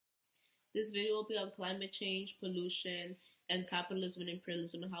This video will be on climate change, pollution, and capitalism and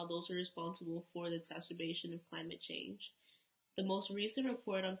imperialism and how those are responsible for the exacerbation of climate change. The most recent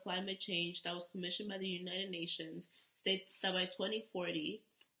report on climate change that was commissioned by the United Nations states that by 2040,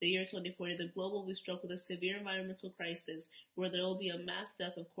 the year 2040, the globe will be struck with a severe environmental crisis where there will be a mass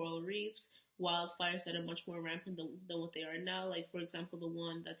death of coral reefs, wildfires that are much more rampant than what they are now, like, for example, the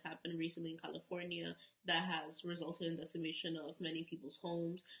one that's happened recently in California that has resulted in decimation of many people's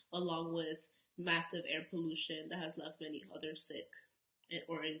homes, along with massive air pollution that has left many others sick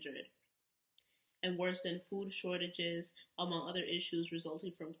or injured, and worsen food shortages, among other issues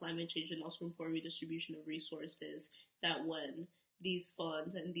resulting from climate change, and also from poor redistribution of resources. That when these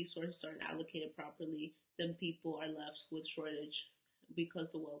funds and these sources aren't allocated properly, then people are left with shortage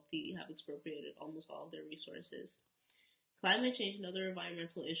because the wealthy have expropriated almost all of their resources. Climate change and other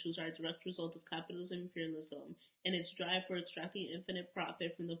environmental issues are a direct result of capitalism and imperialism and its drive for extracting infinite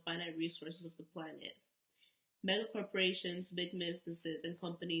profit from the finite resources of the planet. Megacorporations, big businesses, and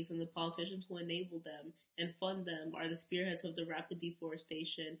companies, and the politicians who enable them and fund them are the spearheads of the rapid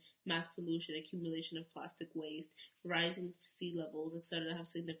deforestation, mass pollution, accumulation of plastic waste, rising sea levels, etc., that have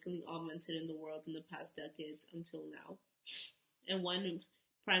significantly augmented in the world in the past decades until now. And one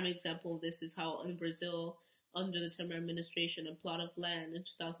prime example of this is how in Brazil, under the Temer administration, a plot of land in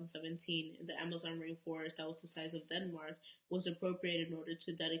 2017 in the Amazon rainforest that was the size of Denmark was appropriated in order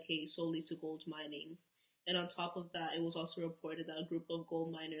to dedicate solely to gold mining. And on top of that, it was also reported that a group of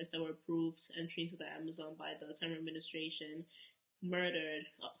gold miners that were approved entry into the Amazon by the Temer administration murdered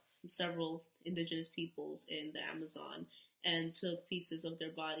several indigenous peoples in the Amazon and took pieces of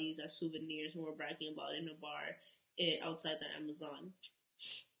their bodies as souvenirs and were bragging about it in a bar outside the Amazon.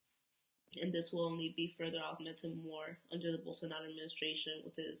 And this will only be further augmented more under the Bolsonaro administration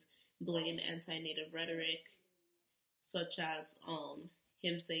with his blatant anti-native rhetoric, such as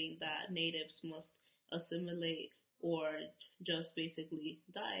him saying that natives must assimilate or just basically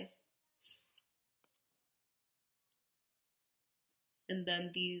die. And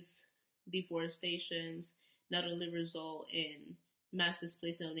then these deforestations not only result in mass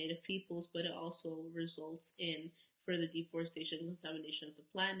displacement of native peoples, but it also results in further deforestation and contamination of the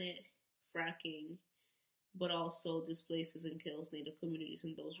planet, fracking, but also displaces and kills native communities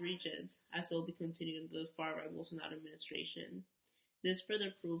in those regions, as it will be continued under the far-right Bolsonaro administration. This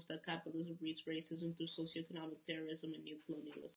further proves that capitalism breeds racism through socioeconomic terrorism and neocolonialism.